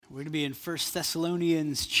We're going to be in 1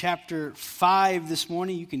 Thessalonians chapter 5 this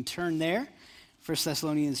morning. You can turn there. 1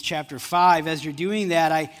 Thessalonians chapter 5. As you're doing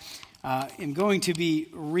that, I am going to be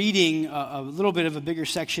reading a little bit of a bigger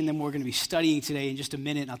section than we're going to be studying today in just a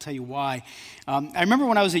minute, and I'll tell you why. I remember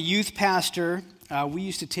when I was a youth pastor, we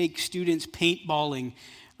used to take students paintballing.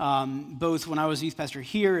 Both when I was a youth pastor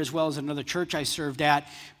here as well as another church I served at,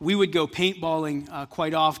 we would go paintballing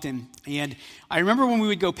quite often. And I remember when we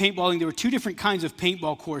would go paintballing, there were two different kinds of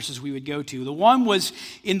paintball courses we would go to. The one was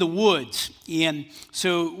in the woods. And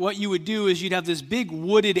so what you would do is you'd have this big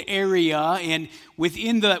wooded area, and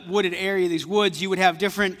within the wooded area, these woods, you would have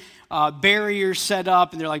different barriers set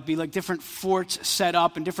up, and there'd be different forts set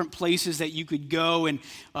up and different places that you could go and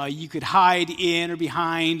you could hide in or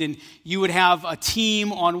behind, and you would have a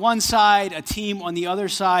team on one side, a team on the other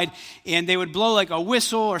side, and they would blow like a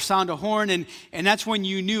whistle or sound a horn, and that's when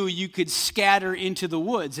you knew you could scatter into the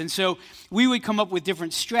woods. And so we would come up with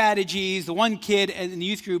different strategies. The one kid in the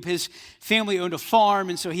youth group, his family owned a farm,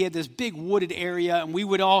 and so he had this big wooded area, and we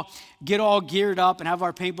would all get all geared up and have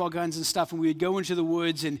our paintball guns and stuff, and we would go into the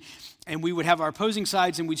woods, and we would have our opposing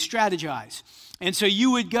sides, and we'd strategize. And so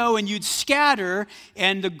you would go and you'd scatter,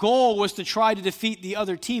 and the goal was to try to defeat the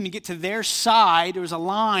other team and get to their side. There was a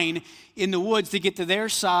line in the woods to get to their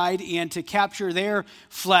side and to capture their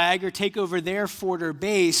flag or take over their fort or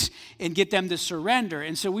base and get them to surrender.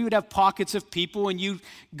 And so we would have pockets of people, and you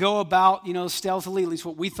go about, stealthily, at least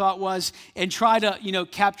what we thought was, and try to,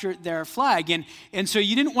 capture their flag. And so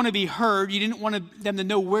you didn't want to be heard. You didn't want them to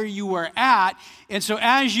know where you were at. And so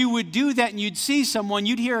as you would do that and you'd see someone,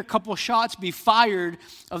 you'd hear a couple shots be fired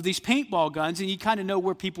of these paintball guns, and you kind of know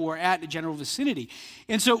where people were at in the general vicinity.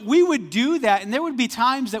 And so we would do that, and there would be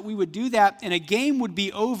times that we would do that, and a game would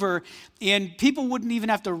be over, and people wouldn't even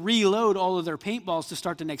have to reload all of their paintballs to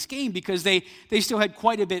start the next game because they still had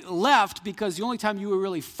quite a bit left, because the only time you were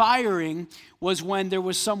really firing was when there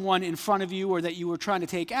was someone in front of you or that you were trying to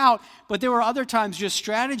take out. But there were other times just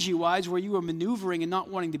strategy-wise where you were maneuvering and not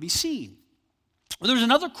wanting to be seen. Well, there was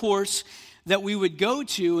another course that we would go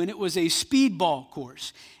to, and it was a speedball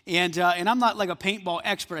course. And I'm not like a paintball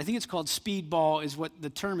expert. I think it's called speedball is what the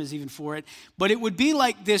term is even for it. But it would be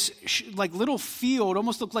like this little field,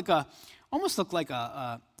 almost looked like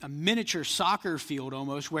a miniature soccer field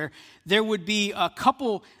almost, where there would be a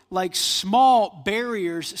couple small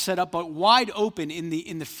barriers set up but wide open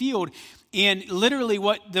in the field. And literally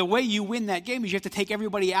the way you win that game is you have to take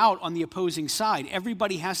everybody out on the opposing side.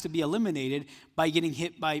 Everybody has to be eliminated by getting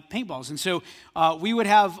hit by paintballs. And so we would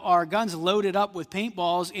have our guns loaded up with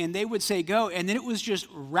paintballs, and they would say go, and then it was just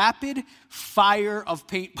rapid fire of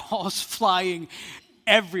paintballs flying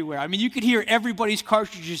everywhere. I mean, you could hear everybody's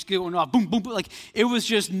cartridges going off, boom, boom, boom. It was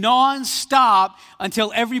just nonstop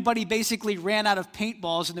until everybody basically ran out of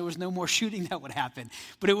paintballs and there was no more shooting that would happen.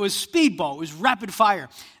 But it was speedball. It was rapid fire.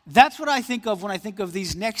 That's what I think of when I think of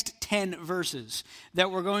these next 10 verses that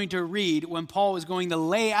we're going to read, when Paul is going to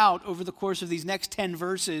lay out over the course of these next 10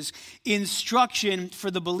 verses instruction for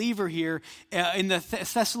the believer here in the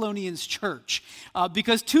Thessalonians church.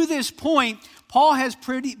 Because to this point, Paul has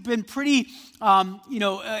been pretty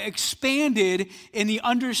expanded in the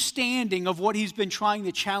understanding of what he's been trying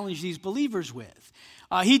to challenge these believers with.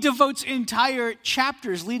 He devotes entire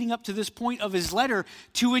chapters leading up to this point of his letter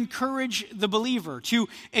to encourage the believer, to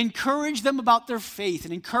encourage them about their faith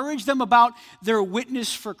and encourage them about their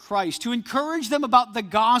witness for Christ, to encourage them about the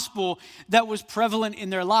gospel that was prevalent in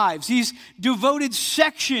their lives. He's devoted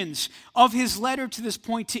sections of his letter to this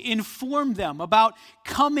point to inform them about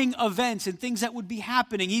coming events and things that would be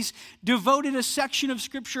happening. He's devoted a section of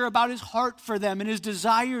scripture about his heart for them and his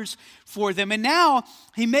desires for them. And now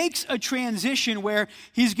he makes a transition where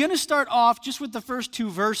he's going to start off just with the first two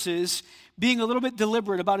verses being a little bit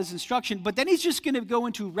deliberate about his instruction, but then he's just going to go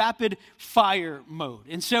into rapid fire mode.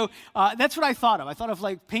 And so that's what I thought of. I thought of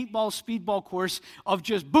paintball, speedball course of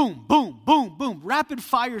just boom, boom, boom, boom, rapid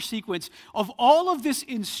fire sequence of all of this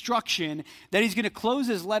instruction that he's going to close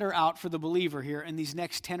his letter out for the believer here in these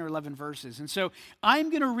next 10 or 11 verses. And so I'm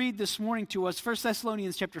going to read this morning to us 1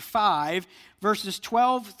 Thessalonians chapter 5, verses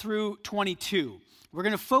 12 through 22. We're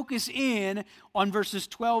going to focus in on verses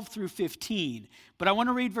 12 through 15, but I want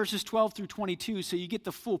to read verses 12 through 22 so you get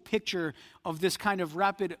the full picture of this kind of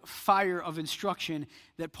rapid fire of instruction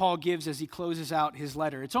that Paul gives as he closes out his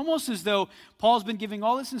letter. It's almost as though Paul's been giving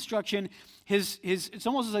all this instruction. It's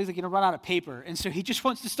almost as though he's going to run out of paper, and so he just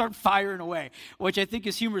wants to start firing away, which I think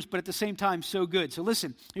is humorous, but at the same time so good. So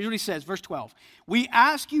listen, here's what he says, verse 12. We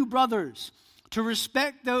ask you, brothers, to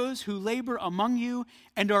respect those who labor among you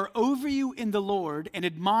and are over you in the Lord and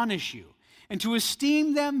admonish you, and to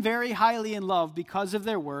esteem them very highly in love because of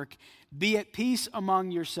their work. Be at peace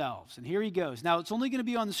among yourselves. And here he goes. Now, it's only going to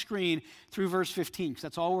be on the screen through verse 15, because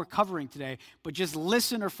that's all we're covering today. But just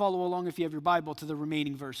listen or follow along if you have your Bible to the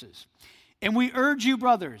remaining verses. And we urge you,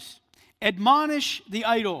 brothers, admonish the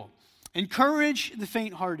idle, encourage the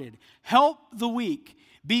faint-hearted, help the weak,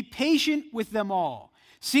 be patient with them all.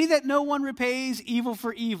 See that no one repays evil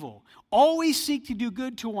for evil. Always seek to do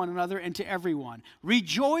good to one another and to everyone.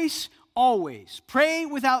 Rejoice always. Pray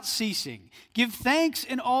without ceasing. Give thanks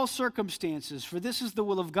in all circumstances, for this is the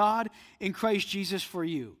will of God in Christ Jesus for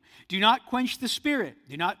you. Do not quench the spirit.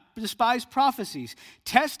 Do not despise prophecies.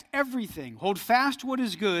 Test everything. Hold fast what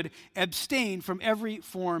is good. Abstain from every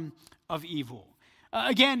form of evil.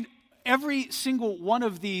 Again, every single one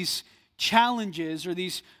of these challenges or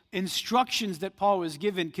these instructions that Paul was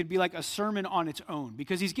given could be like a sermon on its own,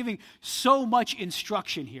 because he's giving so much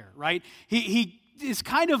instruction here, right? He is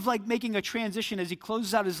kind of like making a transition as he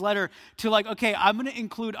closes out his letter to like, okay, I'm going to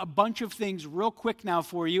include a bunch of things real quick now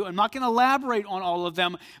for you. I'm not going to elaborate on all of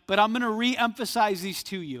them, but I'm going to re-emphasize these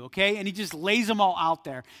to you, okay? And he just lays them all out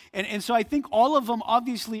there. And so I think all of them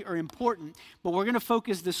obviously are important, but we're going to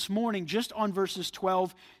focus this morning just on verses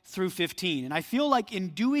 12 through 15. And I feel like in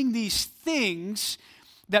doing these things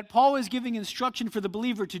that Paul is giving instruction for the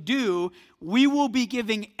believer to do, we will be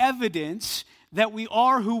giving evidence that we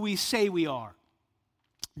are who we say we are.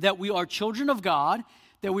 That we are children of God,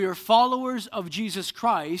 that we are followers of Jesus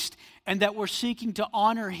Christ, and that we're seeking to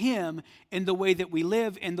honor Him in the way that we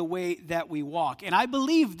live, in the way that we walk. And I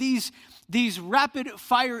believe these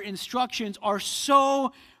rapid-fire instructions are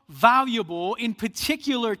so valuable, in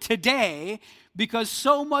particular today, because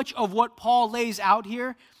so much of what Paul lays out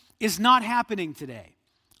here is not happening today.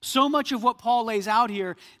 So much of what Paul lays out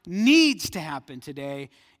here needs to happen today.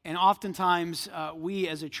 And oftentimes, we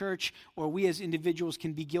as a church or we as individuals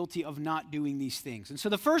can be guilty of not doing these things. And so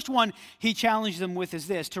the first one he challenged them with is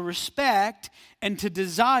this: to respect and to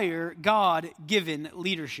desire God-given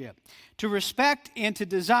leadership. To respect and to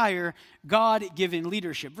desire God-given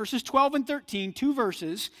leadership. Verses 12 and 13, two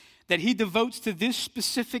verses that he devotes to this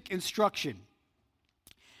specific instruction.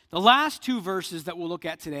 The last two verses that we'll look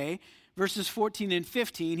at today, verses 14 and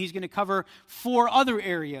 15, he's going to cover four other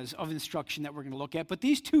areas of instruction that we're going to look at. But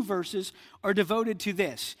these two verses are devoted to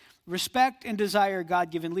this: respect and desire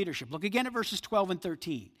God-given leadership. Look again at verses 12 and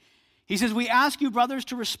 13. He says, we ask you, brothers,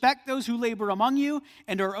 to respect those who labor among you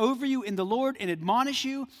and are over you in the Lord and admonish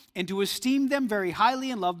you, and to esteem them very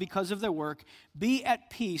highly in love because of their work. Be at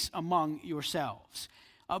peace among yourselves.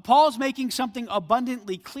 Paul's making something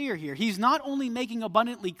abundantly clear here. He's not only making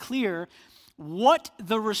abundantly clear what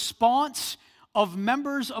the response of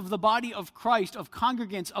members of the body of Christ, of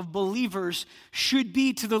congregants, of believers should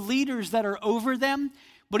be to the leaders that are over them,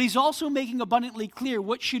 but he's also making abundantly clear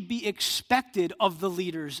what should be expected of the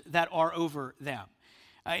leaders that are over them.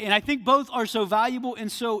 And I think both are so valuable and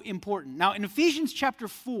so important. Now, in Ephesians chapter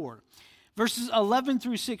 4, verses 11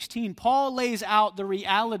 through 16, Paul lays out the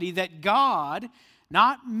reality that God,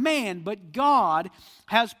 not man, but God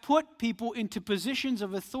has put people into positions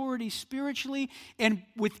of authority spiritually and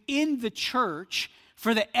within the church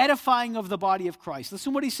for the edifying of the body of Christ.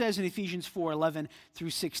 Listen to what he says in Ephesians 4, 11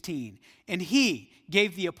 through 16. And he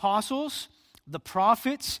gave the apostles, the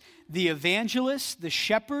prophets, the evangelists, the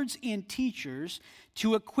shepherds, and teachers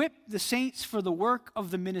to equip the saints for the work of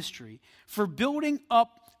the ministry, for building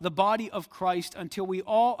up the body of Christ until we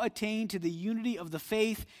all attain to the unity of the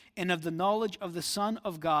faith and of the knowledge of the Son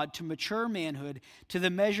of God, to mature manhood, to the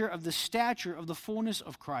measure of the stature of the fullness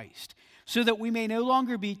of Christ, so that we may no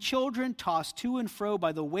longer be children tossed to and fro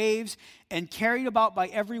by the waves and carried about by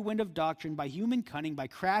every wind of doctrine, by human cunning, by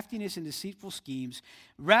craftiness and deceitful schemes.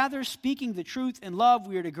 Rather, speaking the truth in love,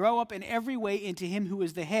 we are to grow up in every way into Him who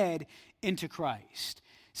is the head, into Christ.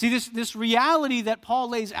 See, this reality that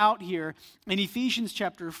Paul lays out here in Ephesians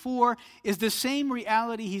chapter 4 is the same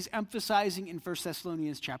reality he's emphasizing in 1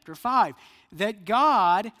 Thessalonians chapter 5, that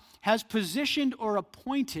God has positioned or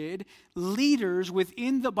appointed leaders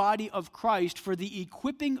within the body of Christ for the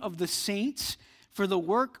equipping of the saints, for the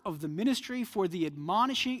work of the ministry, for the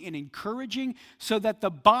admonishing and encouraging, so that the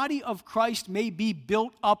body of Christ may be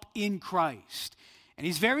built up in Christ. And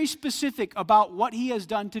he's very specific about what he has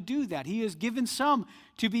done to do that. He has given some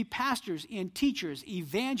to be pastors and teachers,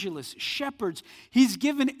 evangelists, shepherds. He's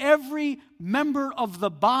given every member of the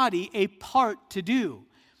body a part to do.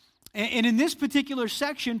 And in this particular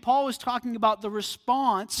section, Paul is talking about the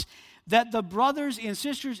response that the brothers and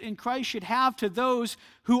sisters in Christ should have to those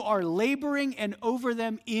who are laboring and over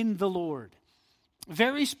them in the Lord.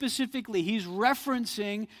 Very specifically, he's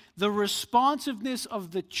referencing the responsiveness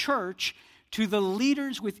of the church to the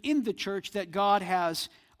leaders within the church that God has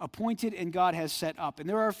appointed and God has set up. And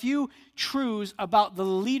there are a few truths about the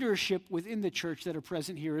leadership within the church that are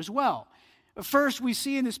present here as well. First, we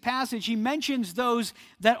see in this passage, he mentions those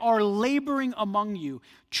that are laboring among you.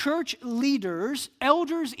 Church leaders,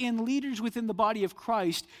 elders and leaders within the body of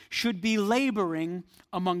Christ should be laboring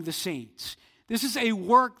among the saints. This is a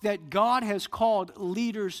work that God has called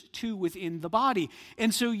leaders to within the body.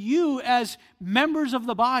 And so you, as members of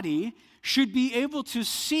the body, should be able to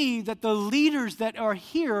see that the leaders that are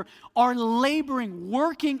here are laboring,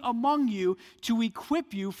 working among you to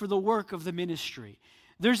equip you for the work of the ministry.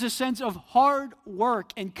 There's a sense of hard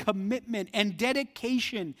work and commitment and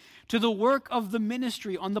dedication to the work of the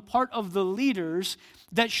ministry on the part of the leaders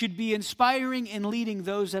that should be inspiring and leading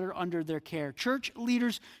those that are under their care. Church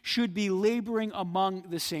leaders should be laboring among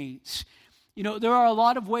the saints. You know, there are a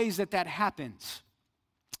lot of ways that happens.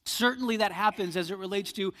 Certainly that happens as it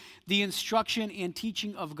relates to the instruction and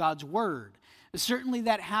teaching of God's word. Certainly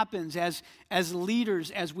that happens as leaders,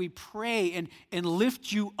 as we pray and lift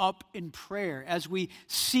you up in prayer, as we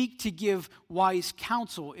seek to give wise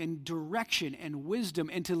counsel and direction and wisdom,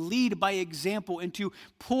 and to lead by example, and to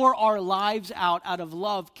pour our lives out of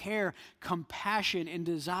love, care, compassion, and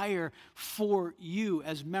desire for you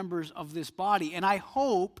as members of this body. And I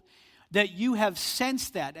hope that you have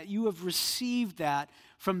sensed that you have received that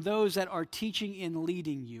from those that are teaching and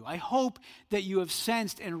leading you. I hope that you have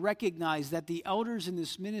sensed and recognized that the elders in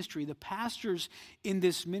this ministry, the pastors in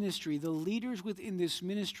this ministry, the leaders within this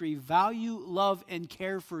ministry value, love, and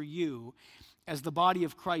care for you as the body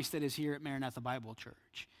of Christ that is here at Maranatha Bible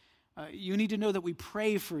Church. You need to know that we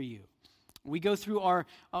pray for you. We go through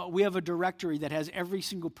we have a directory that has every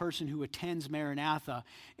single person who attends Maranatha,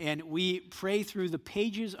 and we pray through the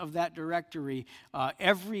pages of that directory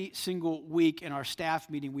every single week in our staff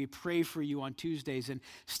meeting. We pray for you on Tuesdays, and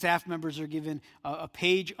staff members are given a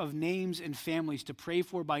page of names and families to pray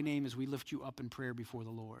for by name as we lift you up in prayer before the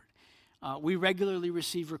Lord. We regularly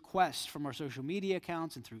receive requests from our social media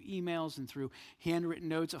accounts and through emails and through handwritten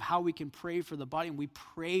notes of how we can pray for the body, and we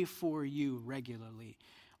pray for you regularly.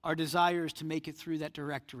 Our desire is to make it through that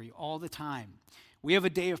directory all the time. We have a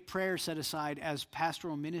day of prayer set aside as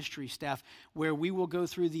pastoral ministry staff where we will go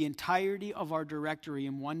through the entirety of our directory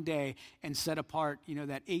in one day and set apart,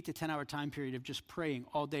 that 8 to 10 hour time period of just praying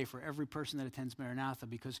all day for every person that attends Maranatha,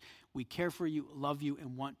 because we care for you, love you,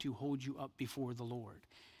 and want to hold you up before the Lord.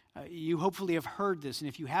 You hopefully have heard this, and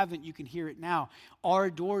if you haven't, you can hear it now. Our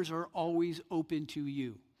doors are always open to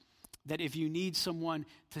you. That if you need someone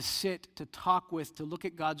to sit, to talk with, to look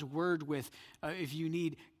at God's word with, if you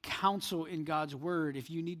need counsel in God's word, if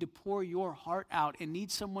you need to pour your heart out and need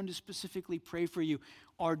someone to specifically pray for you,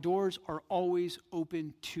 our doors are always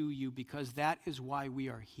open to you, because that is why we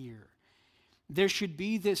are here. There should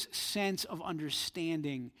be this sense of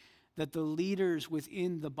understanding that the leaders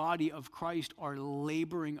within the body of Christ are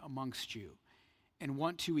laboring amongst you and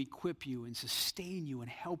want to equip you and sustain you and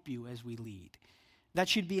help you as we lead. That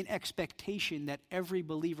should be an expectation that every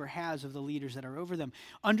believer has of the leaders that are over them.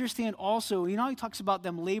 Understand also, he talks about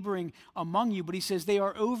them laboring among you, but he says they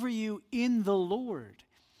are over you in the Lord.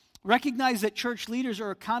 Recognize that church leaders are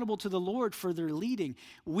accountable to the Lord for their leading.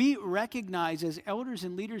 We recognize as elders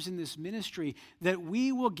and leaders in this ministry that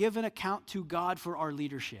we will give an account to God for our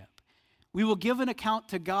leadership. We will give an account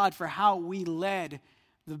to God for how we led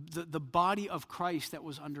the body of Christ that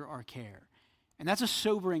was under our care. And that's a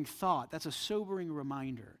sobering thought. That's a sobering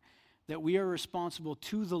reminder that we are responsible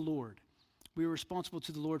to the Lord. We are responsible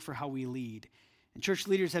to the Lord for how we lead. And church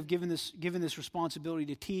leaders have given this responsibility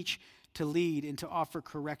to teach, to lead, and to offer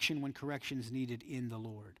correction when correction is needed in the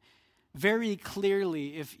Lord. Very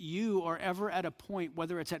clearly, if you are ever at a point,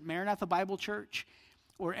 whether it's at Maranatha Bible Church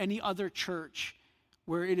or any other church,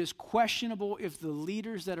 where it is questionable if the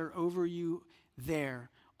leaders that are over you there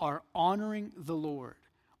are honoring the Lord,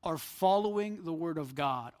 are following the word of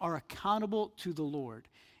God, are accountable to the Lord,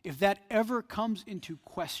 if that ever comes into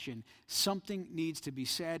question, something needs to be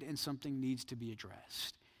said and something needs to be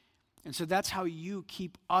addressed. And so that's how you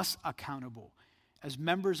keep us accountable as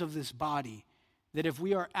members of this body, that if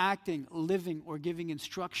we are acting, living, or giving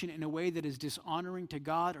instruction in a way that is dishonoring to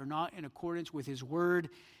God or not in accordance with his word,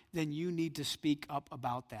 then you need to speak up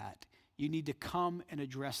about that. You need to come and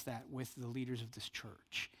address that with the leaders of this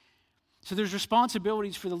church. So there's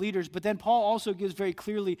responsibilities for the leaders, but then Paul also gives very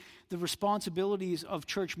clearly the responsibilities of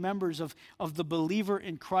church members, of the believer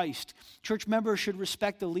in Christ. Church members should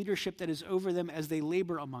respect the leadership that is over them as they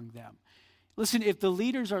labor among them. Listen, if the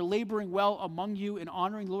leaders are laboring well among you and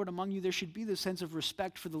honoring the Lord among you, there should be this sense of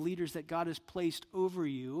respect for the leaders that God has placed over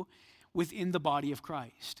you within the body of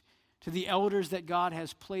Christ. to the elders that God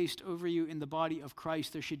has placed over you in the body of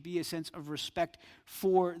Christ, there should be a sense of respect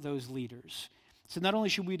for those leaders. So not only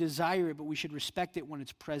should we desire it, but we should respect it when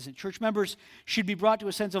it's present. Church members should be brought to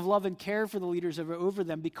a sense of love and care for the leaders that are over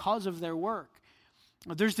them because of their work.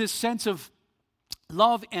 There's this sense of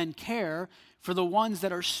love and care for the ones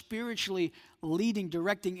that are spiritually leading,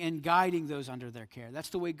 directing, and guiding those under their care. That's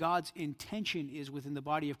the way God's intention is within the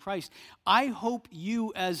body of Christ. I hope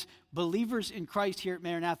you, as believers in Christ here at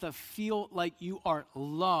Maranatha, feel like you are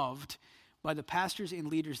loved by the pastors and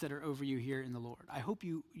leaders that are over you here in the Lord. I hope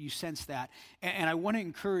you sense that. And I want to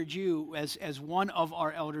encourage you, as one of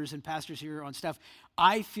our elders and pastors here on staff,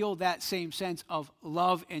 I feel that same sense of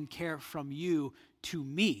love and care from you to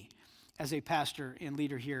me as a pastor and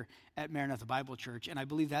leader here at Maranatha Bible Church. And I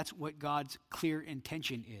believe that's what God's clear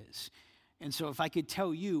intention is. And so if I could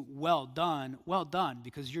tell you, well done,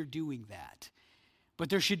 because you're doing that. But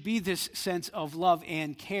there should be this sense of love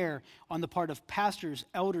and care on the part of pastors,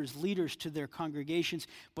 elders, leaders to their congregations,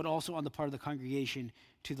 but also on the part of the congregation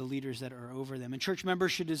to the leaders that are over them. And church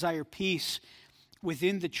members should desire peace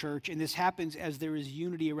within the church, and this happens as there is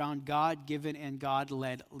unity around God-given and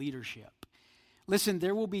God-led leadership. Listen,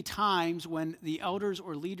 there will be times when the elders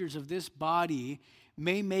or leaders of this body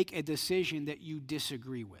may make a decision that you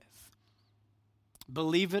disagree with.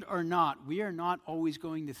 Believe it or not, we are not always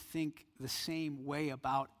going to think the same way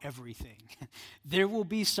about everything. There will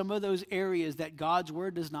be some of those areas that God's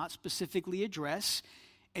word does not specifically address,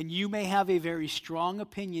 and you may have a very strong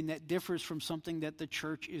opinion that differs from something that the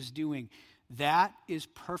church is doing. That is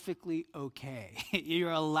perfectly okay.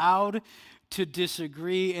 You're allowed to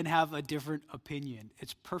disagree and have a different opinion.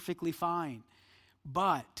 It's perfectly fine.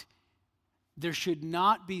 But there should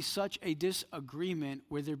not be such a disagreement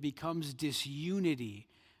where there becomes disunity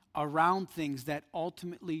around things that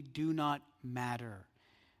ultimately do not matter.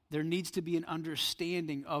 There needs to be an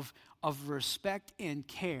understanding of respect and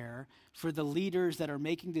care for the leaders that are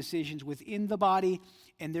making decisions within the body,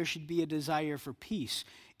 and there should be a desire for peace.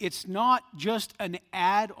 It's not just an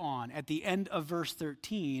add-on at the end of verse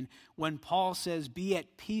 13 when Paul says, "Be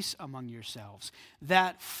at peace among yourselves."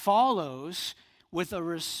 That follows with a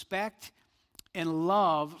respect and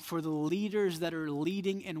love for the leaders that are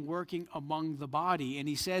leading and working among the body. And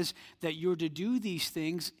he says that you're to do these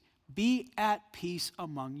things, be at peace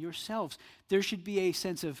among yourselves. There should be a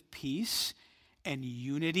sense of peace and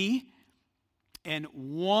unity and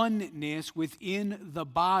oneness within the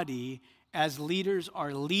body as leaders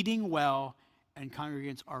are leading well and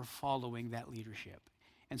congregants are following that leadership.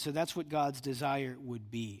 And so that's what God's desire would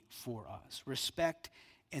be for us. Respect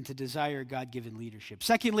and to desire God-given leadership.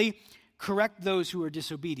 Secondly, correct those who are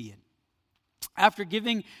disobedient. After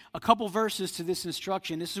giving a couple verses to this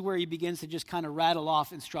instruction, this is where he begins to just kind of rattle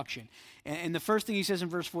off instruction. And the first thing he says in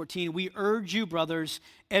verse 14, "We urge you, brothers,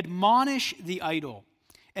 admonish the idle."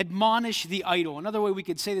 Admonish the idle. Another way we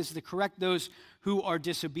could say this is to correct those who are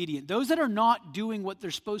disobedient. Those that are not doing what they're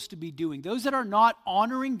supposed to be doing. Those that are not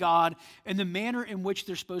honoring God in the manner in which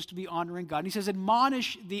they're supposed to be honoring God. And he says,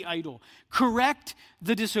 admonish the idle. Correct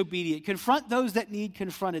the disobedient. Confront those that need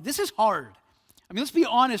confronted. This is hard. I mean, let's be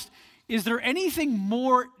honest. Is there anything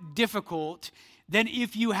more difficult than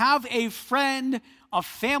if you have a friend, a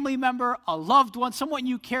family member, a loved one, someone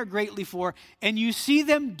you care greatly for, and you see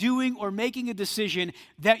them doing or making a decision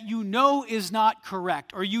that you know is not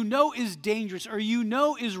correct, or you know is dangerous, or you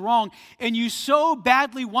know is wrong, and you so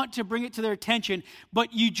badly want to bring it to their attention,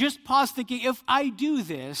 but you just pause thinking, if I do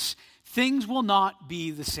this, things will not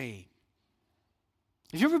be the same.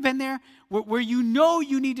 Have you ever been there where you know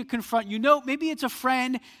you need to confront, you know, maybe it's a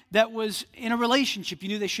friend that was in a relationship you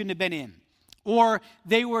knew they shouldn't have been in. Or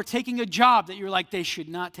they were taking a job that you were like, they should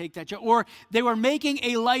not take that job. Or they were making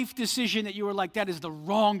a life decision that you were like, that is the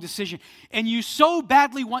wrong decision. And you so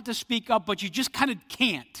badly want to speak up, but you just kind of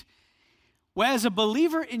can't. Well, as a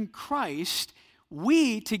believer in Christ,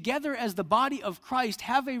 we, together as the body of Christ,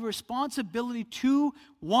 have a responsibility to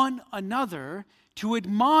one another to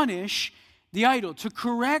admonish the idle, to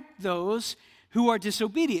correct those who are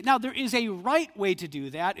disobedient. Now, there is a right way to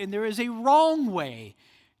do that, and there is a wrong way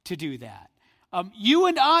to do that. You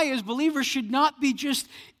and I, as believers, should not be just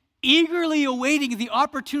eagerly awaiting the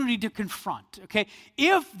opportunity to confront, okay?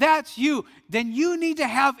 If that's you, then you need to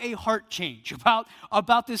have a heart change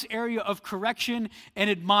about this area of correction and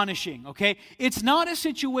admonishing, okay? It's not a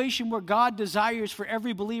situation where God desires for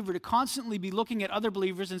every believer to constantly be looking at other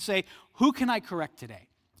believers and say, who can I correct today?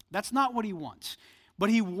 That's not what he wants. But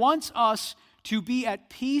he wants us to be at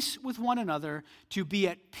peace with one another, to be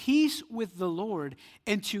at peace with the Lord,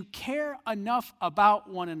 and to care enough about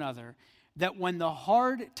one another that when the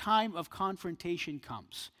hard time of confrontation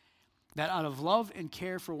comes, that out of love and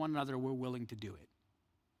care for one another, we're willing to do it.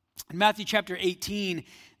 In Matthew chapter 18,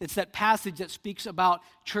 it's that passage that speaks about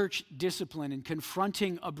church discipline and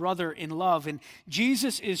confronting a brother in love. And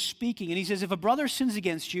Jesus is speaking, and he says, if a brother sins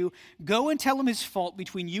against you, go and tell him his fault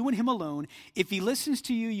between you and him alone. If he listens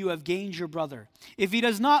to you, you have gained your brother. If he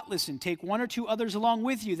does not listen, take one or two others along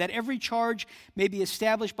with you, that every charge may be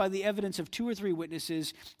established by the evidence of 2 or 3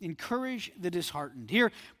 witnesses. Encourage the disheartened.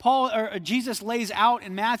 Here, Jesus lays out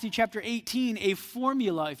in Matthew chapter 18 a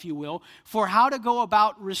formula, if you will, for how to go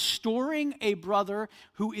about restoring a brother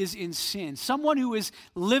who is in sin. Someone who is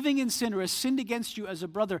living in sin or has sinned against you as a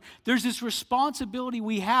brother. There's this responsibility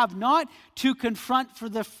we have not to confront for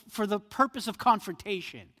the purpose of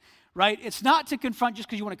confrontation, right? It's not to confront just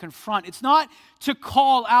because you want to confront. It's not to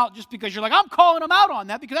call out just because you're like, I'm calling him out on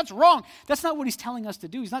that because that's wrong. That's not what he's telling us to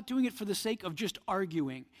do. He's not doing it for the sake of just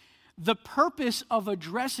arguing. The purpose of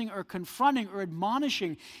addressing or confronting or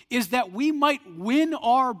admonishing is that we might win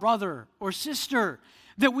our brother or sister,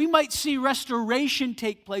 that we might see restoration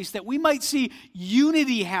take place, that we might see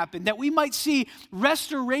unity happen, that we might see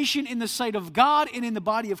restoration in the sight of God and in the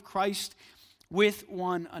body of Christ with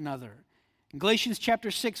one another. In Galatians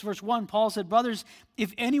chapter 6, verse 1, Paul said, brothers,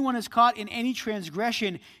 if anyone is caught in any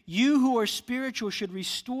transgression, you who are spiritual should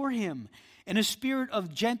restore him. In a spirit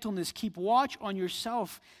of gentleness, keep watch on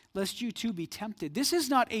yourself, lest you too be tempted. This is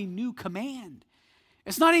not a new command.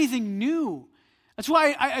 It's not anything new. That's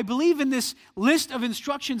why I believe in this list of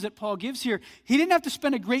instructions that Paul gives here. He didn't have to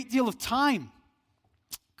spend a great deal of time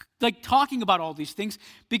talking about all these things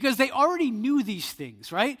because they already knew these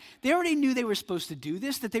things, right? They already knew they were supposed to do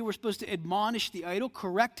this, that they were supposed to admonish the idle,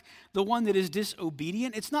 correct the one that is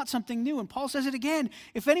disobedient. It's not something new. And Paul says it again.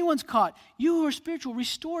 If anyone's caught, you who are spiritual,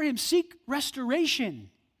 restore him. Seek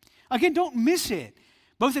restoration. Again, don't miss it.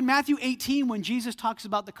 Both in Matthew 18 when Jesus talks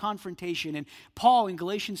about the confrontation and Paul in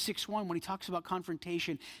Galatians 6:1 when he talks about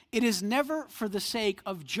confrontation, it is never for the sake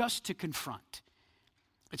of just to confront.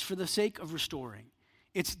 It's for the sake of restoring.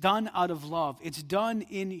 It's done out of love. It's done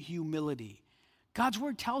in humility. God's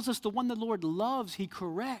word tells us the one the Lord loves, he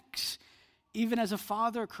corrects, even as a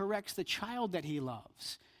father corrects the child that he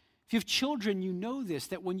loves. If you have children, you know this,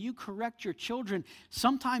 that when you correct your children,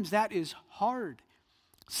 sometimes that is hard.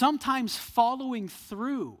 Sometimes following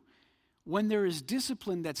through when there is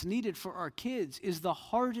discipline that's needed for our kids is the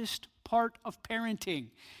hardest part of parenting,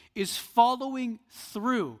 is following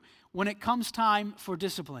through when it comes time for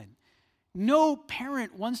discipline. No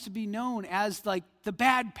parent wants to be known as like the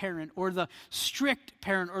bad parent or the strict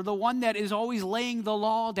parent or the one that is always laying the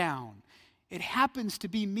law down. It happens to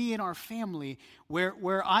be me and our family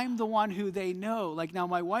where I'm the one who they know. Like now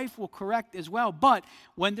my wife will correct as well. But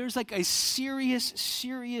when there's like a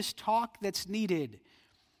serious talk that's needed,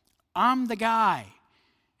 I'm the guy.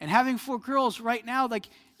 And having 4 girls right now, like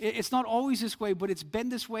it's not always this way, but it's been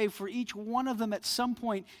this way for each one of them at some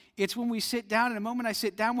point. It's when we sit down, and the moment I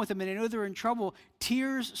sit down with them and I know they're in trouble,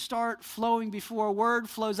 tears start flowing before a word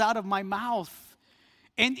flows out of my mouth.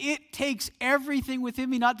 And it takes everything within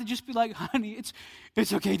me not to just be like, honey,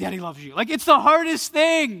 it's okay, Daddy loves you. Like, it's the hardest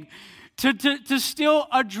thing to still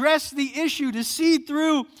address the issue, to see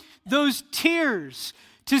through those tears,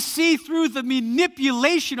 to see through the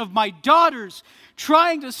manipulation of my daughters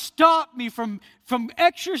trying to stop me from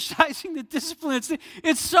exercising the discipline.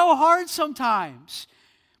 It's so hard sometimes.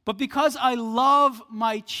 But because I love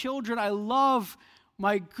my children, I love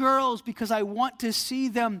my girls, because I want to see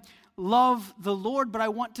them love the Lord, but I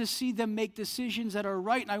want to see them make decisions that are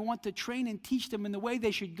right, and I want to train and teach them in the way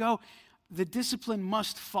they should go. The discipline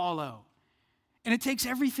must follow. And it takes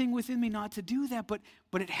everything within me not to do that, but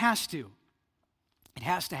it has to. It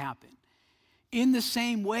has to happen. In the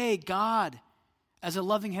same way, God, as a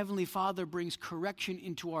loving Heavenly Father, brings correction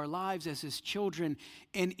into our lives as His children,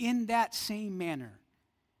 and in that same manner,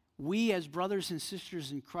 we as brothers and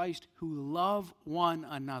sisters in Christ who love one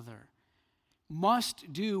another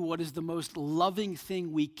must do what is the most loving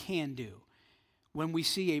thing we can do when we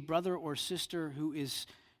see a brother or sister who is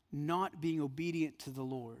not being obedient to the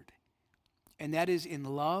Lord. And that is in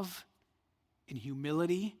love, in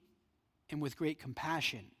humility, and with great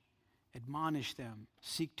compassion. Admonish them,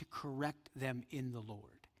 seek to correct them in the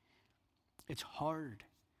Lord. It's hard,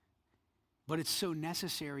 but it's so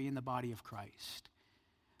necessary in the body of Christ.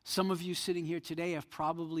 Some of you sitting here today have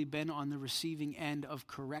probably been on the receiving end of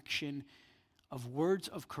correction, of words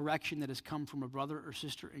of correction that has come from a brother or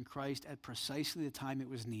sister in Christ at precisely the time it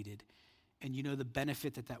was needed. And you know the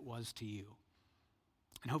benefit that was to you.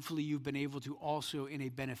 And hopefully you've been able to also in a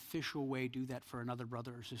beneficial way do that for another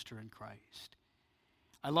brother or sister in Christ.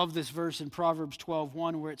 I love this verse in Proverbs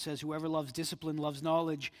 12:1 where it says, whoever loves discipline loves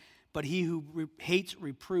knowledge, but he who hates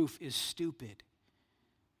reproof is stupid.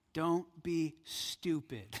 Don't be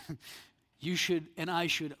stupid. You should, and I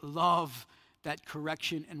should, love that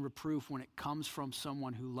correction and reproof when it comes from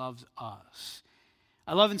someone who loves us.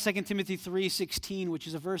 I love in 2 Timothy 3:16, which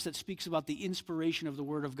is a verse that speaks about the inspiration of the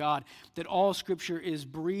Word of God, that all Scripture is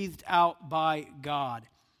breathed out by God,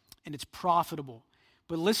 and it's profitable.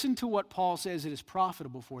 But listen to what Paul says it is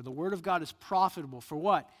profitable for. The Word of God is profitable for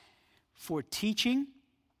what? For teaching,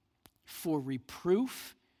 for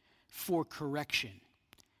reproof, for correction,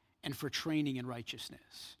 and for training in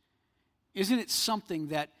righteousness. Isn't it something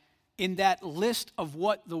that in that list of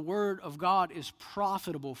what the Word of God is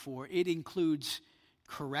profitable for, it includes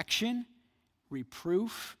correction,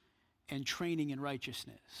 reproof, and training in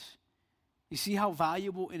righteousness? You see how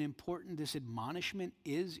valuable and important this admonishment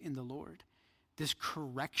is in the Lord? This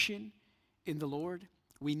correction in the Lord?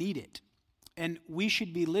 We need it. And we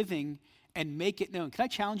should be living and make it known. Can I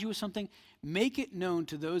challenge you with something? Make it known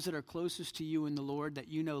to those that are closest to you in the Lord that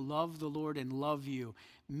you know love the Lord and love you.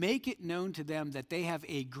 Make it known to them that they have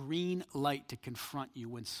a green light to confront you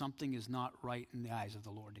when something is not right in the eyes of the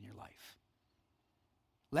Lord in your life.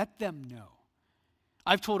 Let them know.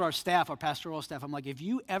 I've told our staff, our pastoral staff, I'm like, if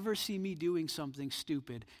you ever see me doing something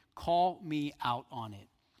stupid, call me out on it.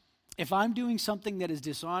 If I'm doing something that is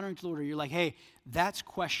dishonoring to the Lord, or you're like, hey, that's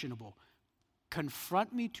questionable,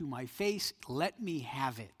 confront me to my face, let me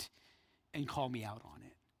have it, and call me out on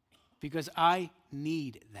it. Because I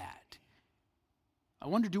need that. I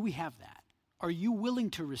wonder, do we have that? Are you willing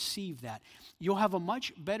to receive that? You'll have a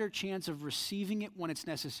much better chance of receiving it when it's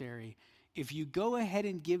necessary if you go ahead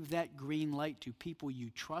and give that green light to people you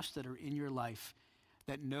trust that are in your life,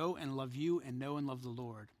 that know and love you and know and love the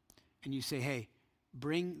Lord. And you say, hey,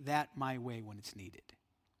 bring that my way when it's needed.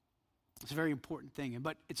 It's a very important thing,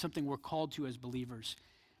 but it's something we're called to as believers.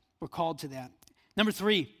 We're called to that. Number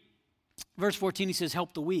 3, verse 14, he says,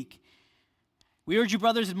 help the weak. We urge you,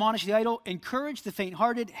 brothers, admonish the idle, encourage the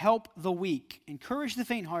faint-hearted, help the weak. Encourage the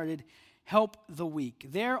faint-hearted, help the weak.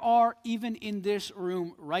 There are, even in this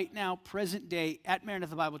room right now, present day, at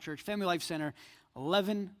Maranatha Bible Church, Family Life Center,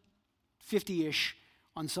 11:50-ish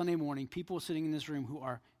on Sunday morning, people sitting in this room who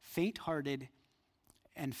are faint-hearted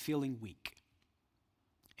and feeling weak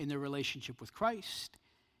in their relationship with Christ,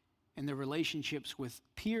 in their relationships with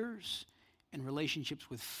peers, in relationships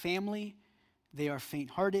with family. They are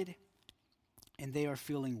faint-hearted and they are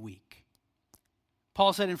feeling weak.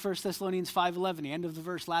 Paul said in 1 Thessalonians 5:11, the end of the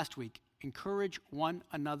verse last week, encourage one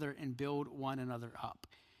another and build one another up.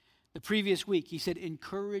 The previous week, he said,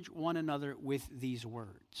 encourage one another with these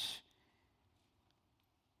words.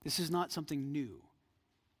 This is not something new.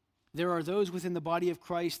 There are those within the body of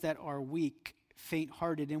Christ that are weak,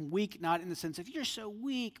 faint-hearted, and weak not in the sense of you're so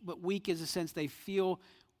weak, but weak is a sense they feel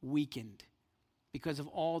weakened because of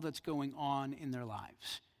all that's going on in their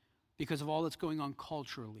lives, because of all that's going on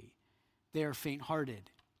culturally. They are faint-hearted.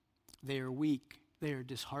 They are weak. They are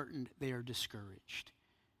disheartened. They are discouraged.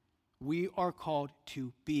 We are called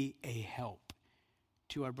to be a help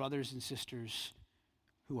to our brothers and sisters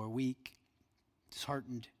who are weak,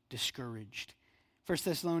 disheartened, discouraged. 1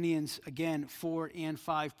 Thessalonians, again, 4 and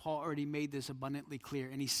 5, Paul already made this abundantly clear,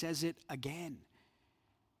 and he says it again.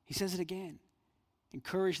 He says it again.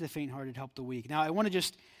 Encourage the faint-hearted, help the weak. Now, I want to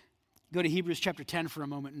just go to Hebrews chapter 10 for a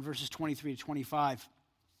moment in verses 23 to 25.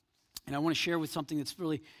 And I want to share with something that's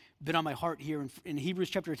really been on my heart here. In Hebrews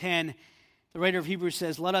chapter 10, the writer of Hebrews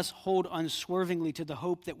says, let us hold unswervingly to the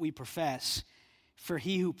hope that we profess, for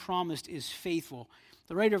he who promised is faithful.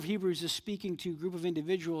 The writer of Hebrews is speaking to a group of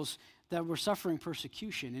individuals that were suffering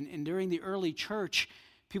persecution. And during the early church,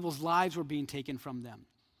 people's lives were being taken from them.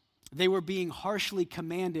 They were being harshly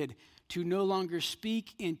commanded to no longer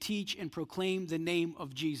speak and teach and proclaim the name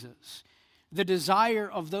of Jesus. The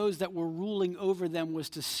desire of those that were ruling over them was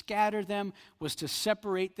to scatter them, was to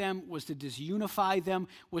separate them, was to disunify them,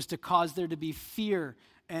 was to cause there to be fear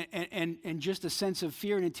and just a sense of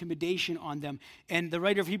fear and intimidation on them. And the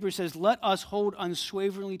writer of Hebrews says, let us hold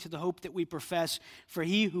unswervingly to the hope that we profess, for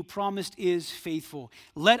he who promised is faithful.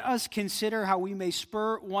 Let us consider how we may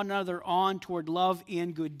spur one another on toward love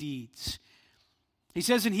and good deeds. He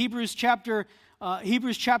says in Hebrews chapter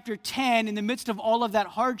 10, in the midst of all of that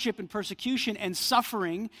hardship and persecution and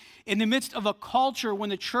suffering, in the midst of a culture when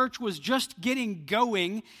the church was just getting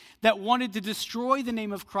going, that wanted to destroy the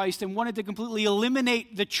name of Christ and wanted to completely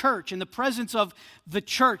eliminate the church and the presence of the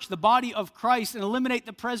church, the body of Christ, and eliminate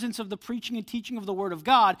the presence of the preaching and teaching of the Word of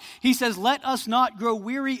God, he says, let us not grow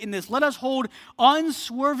weary in this. Let us hold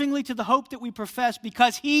unswervingly to the hope that we profess,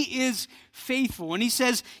 because he is faithful. And he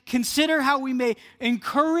says, consider how we may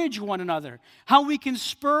encourage one another, how we can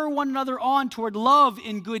spur one another on toward love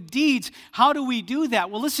and good deeds. How do we do that?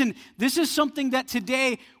 Well, listen, this is something that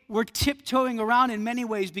today we're tiptoeing around in many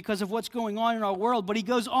ways because of what's going on in our world. But he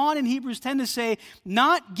goes on in Hebrews 10 to say,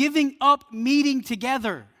 not giving up meeting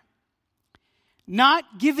together.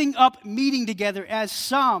 Not giving up meeting together as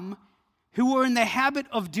some who are in the habit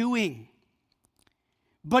of doing,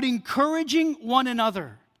 but encouraging one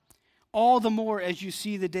another, all the more as you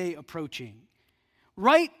see the day approaching.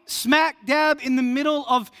 Right smack dab in the middle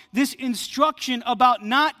of this instruction about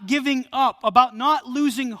not giving up, about not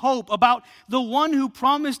losing hope, about the one who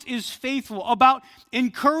promised is faithful, about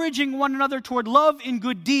encouraging one another toward love and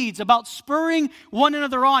good deeds, about spurring one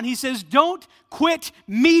another on. He says, don't quit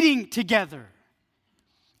meeting together,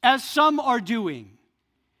 as some are doing,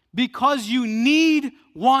 because you need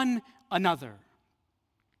one another.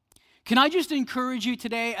 Can I just encourage you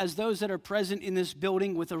today, as those that are present in this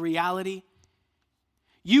building, with a reality?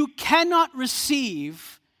 You cannot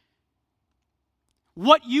receive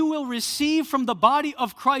what you will receive from the body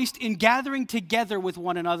of Christ in gathering together with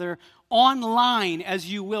one another online as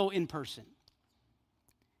you will in person.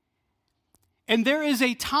 And there is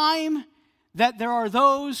a time that there are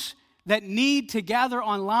those that need to gather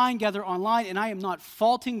online, and I am not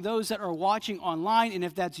faulting those that are watching online, and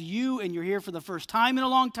if that's you and you're here for the first time in a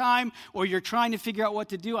long time, or you're trying to figure out what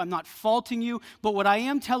to do, I'm not faulting you, but what I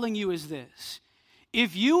am telling you is this.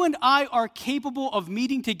 If you and I are capable of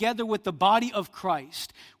meeting together with the body of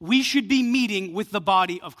Christ, we should be meeting with the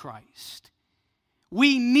body of Christ.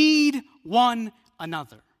 We need one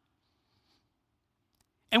another.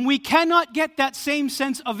 And we cannot get that same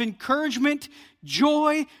sense of encouragement,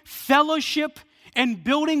 joy, fellowship, and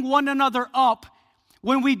building one another up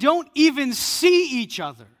when we don't even see each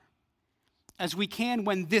other as we can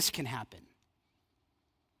when this can happen.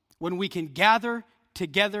 When we can gather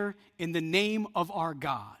together in the name of our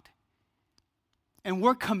God. And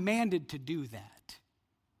we're commanded to do that.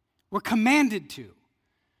 We're commanded to.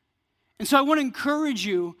 And so I want to encourage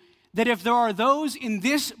you that if there are those in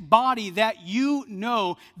this body that you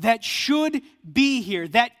know that should be here,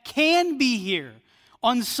 that can be here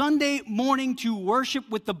on Sunday morning to worship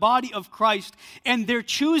with the body of Christ, and they're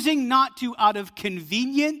choosing not to out of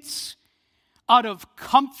convenience, out of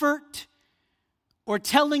comfort, or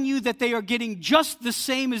telling you that they are getting just the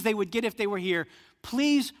same as they would get if they were here,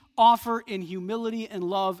 please offer in humility and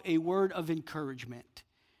love a word of encouragement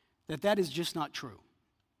that is just not true.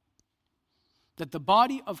 That the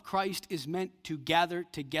body of Christ is meant to gather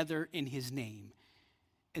together in his name,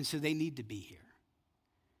 and so they need to be here.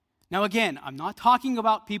 Now again, I'm not talking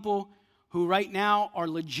about people who right now are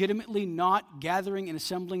legitimately not gathering and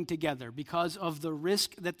assembling together because of the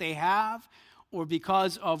risk that they have or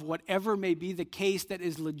because of whatever may be the case that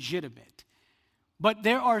is legitimate. But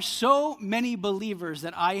there are so many believers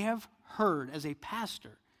that I have heard as a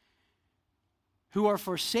pastor who are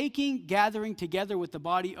forsaking gathering together with the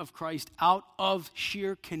body of Christ out of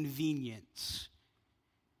sheer convenience.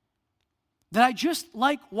 That I just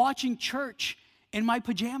like watching church in my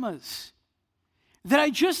pajamas. That I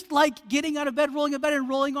just like getting out of bed, rolling out of bed, and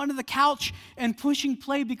rolling onto the couch and pushing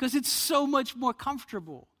play because it's so much more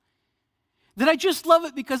comfortable. That I just love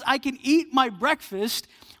it because I can eat my breakfast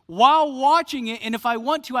while watching it, and if I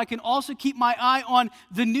want to, I can also keep my eye on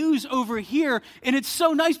the news over here, and it's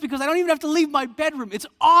so nice because I don't even have to leave my bedroom. It's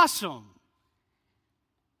awesome.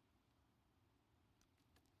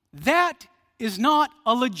 That is not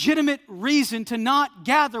a legitimate reason to not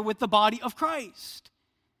gather with the body of Christ.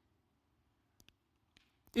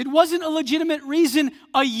 It wasn't a legitimate reason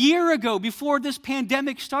a year ago before this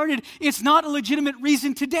pandemic started. It's not a legitimate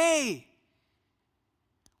reason today.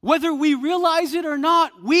 Whether we realize it or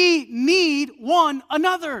not, we need one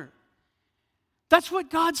another. That's what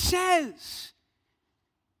God says.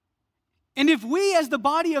 And if we as the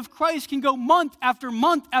body of Christ can go month after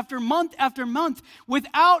month after month after month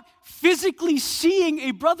without physically seeing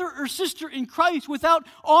a brother or sister in Christ, without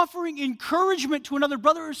offering encouragement to another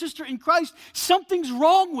brother or sister in Christ, something's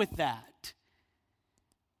wrong with that.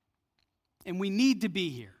 And we need to be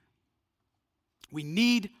here. We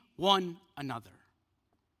need one another.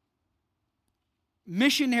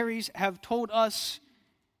 Missionaries have told us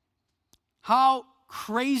how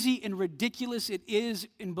crazy and ridiculous it is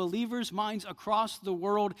in believers' minds across the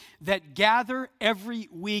world that gather every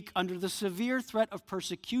week under the severe threat of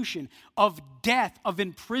persecution, of death, of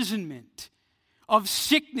imprisonment, of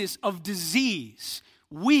sickness, of disease,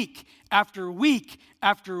 week after week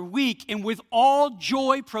after week, and with all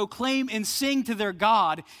joy proclaim and sing to their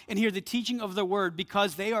God and hear the teaching of the word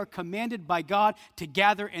because they are commanded by God to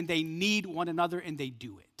gather and they need one another and they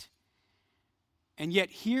do it. And yet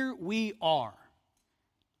here we are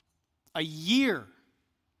a year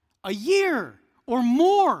or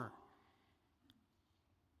more,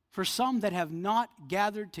 for some that have not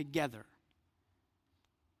gathered together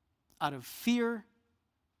out of fear,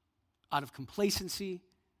 out of complacency,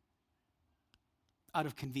 out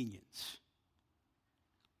of convenience.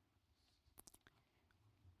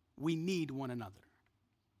 We need one another.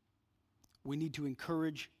 We need to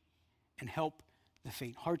encourage and help the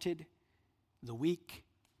faint-hearted, the weak.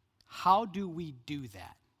 How do we do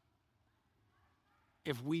that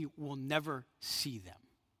if we will never see them?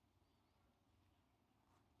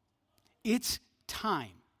 It's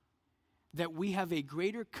time that we have a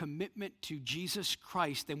greater commitment to Jesus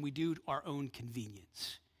Christ than we do our own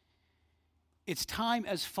convenience. It's time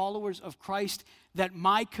as followers of Christ that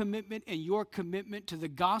my commitment and your commitment to the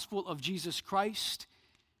gospel of Jesus Christ,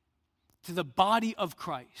 to the body of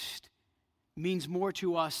Christ, means more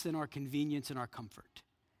to us than our convenience and our comfort.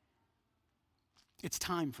 It's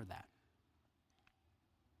time for that.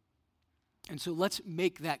 And so let's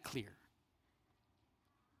make that clear.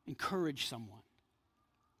 Encourage someone.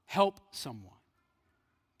 Help someone.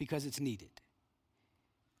 Because it's needed.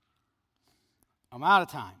 I'm out of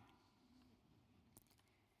time.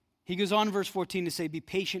 He goes on in verse 14 to say, be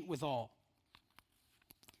patient with all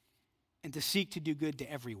and to seek to do good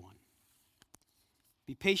to everyone.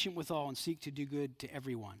 Be patient with all and seek to do good to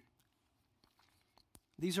everyone.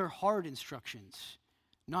 These are hard instructions,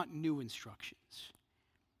 not new instructions.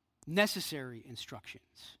 Necessary instructions,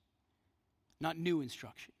 not new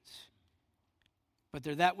instructions. But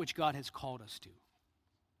they're that which God has called us to.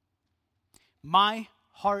 My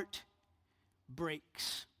heart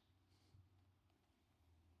breaks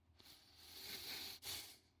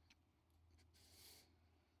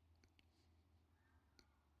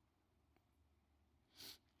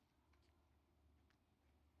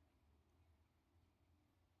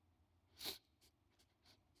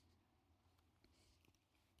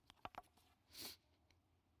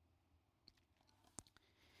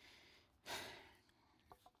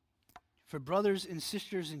for brothers and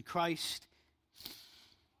sisters in Christ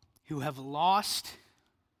who have lost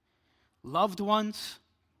loved ones,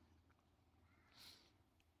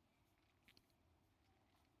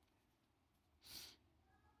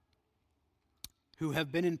 who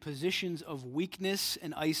have been in positions of weakness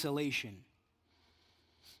and isolation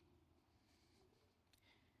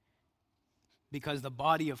because the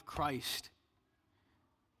body of Christ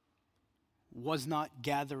was not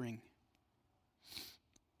gathering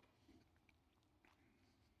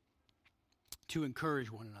to encourage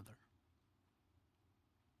one another.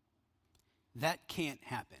 That can't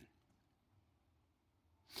happen.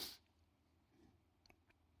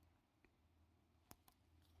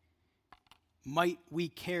 Might we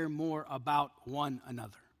care more about one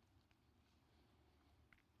another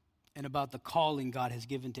and about the calling God has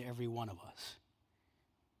given to every one of us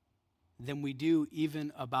than we do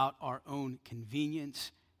even about our own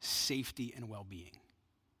convenience, safety, and well-being.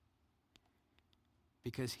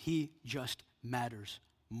 Because He just matters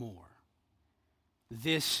more.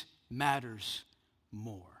 This matters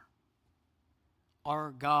more.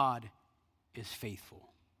 Our God is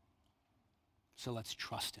faithful. So let's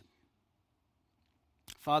trust Him.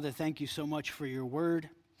 Father, thank you so much for your word.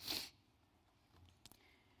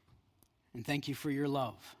 And thank you for your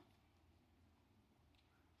love.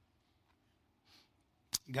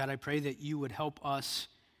 God, I pray that you would help us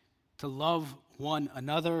to love one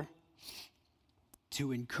another,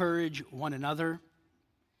 to encourage one another,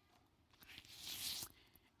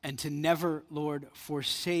 and to never, Lord,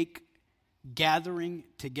 forsake gathering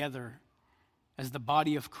together as the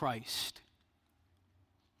body of Christ,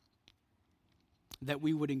 that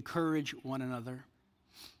we would encourage one another,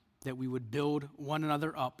 that we would build one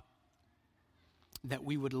another up, that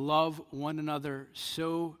we would love one another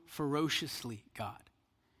so ferociously, God,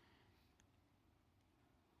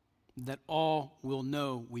 that all will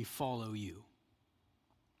know we follow you.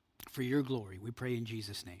 For your glory, we pray in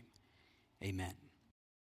Jesus' name. Amen.